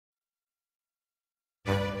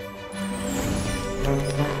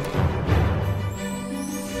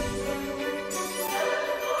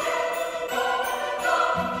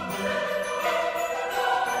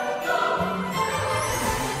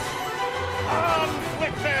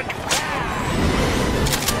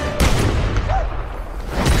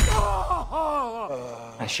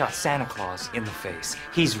shot Santa Claus in the face.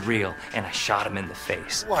 He's real, and I shot him in the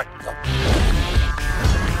face. What the?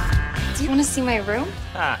 Do you want to see my room?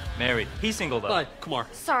 Ah, married. He's singled up. Hi, Kumar.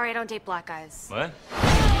 Sorry, I don't date black guys. What?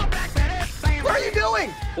 What are you doing?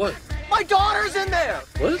 What? My daughter's in there!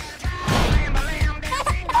 What?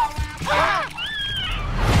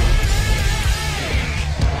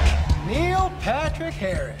 Neil Patrick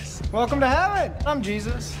Harris. Welcome to heaven. I'm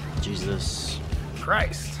Jesus. Jesus.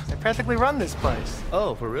 Christ. I practically run this place.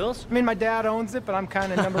 Oh, for reals? I mean, my dad owns it, but I'm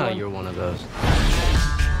kind of number one. You're one of those.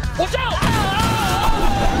 Watch out!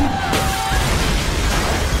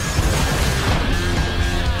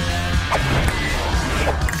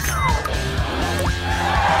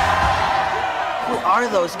 Who are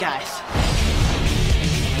those guys?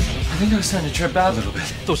 I think I was starting to trip out a little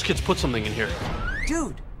bit. Those kids put something in here.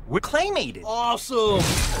 Dude, we're claymated. Awesome!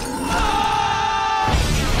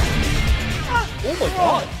 Oh my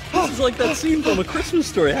god! This is like that scene from A Christmas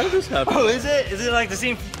Story. How did this happen? Oh, is it? Is it like the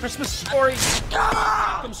scene from Christmas Story?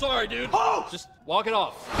 I'm sorry, dude. Oh! Just walk it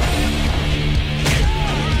off.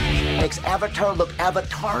 Makes Avatar look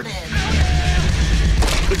avatarded.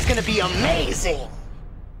 It's gonna be amazing.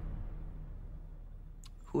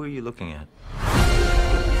 Who are you looking at?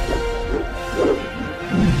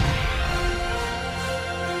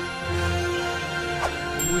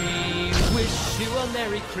 We wish you a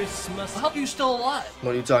Merry Christmas. How are you still alive?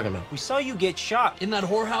 What are you talking about? We saw you get shot In that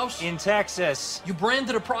whorehouse? in Texas. You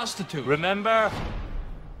branded a prostitute. Remember?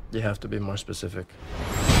 You have to be more specific.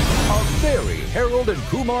 A very Harold and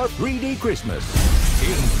Kumar 3D Christmas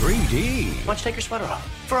in 3D. Why don't you take your sweater off?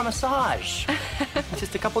 For a massage.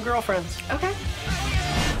 Just a couple girlfriends. Okay.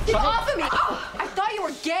 Get off of me! Oh, I thought you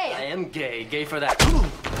were gay. I am gay. Gay for that.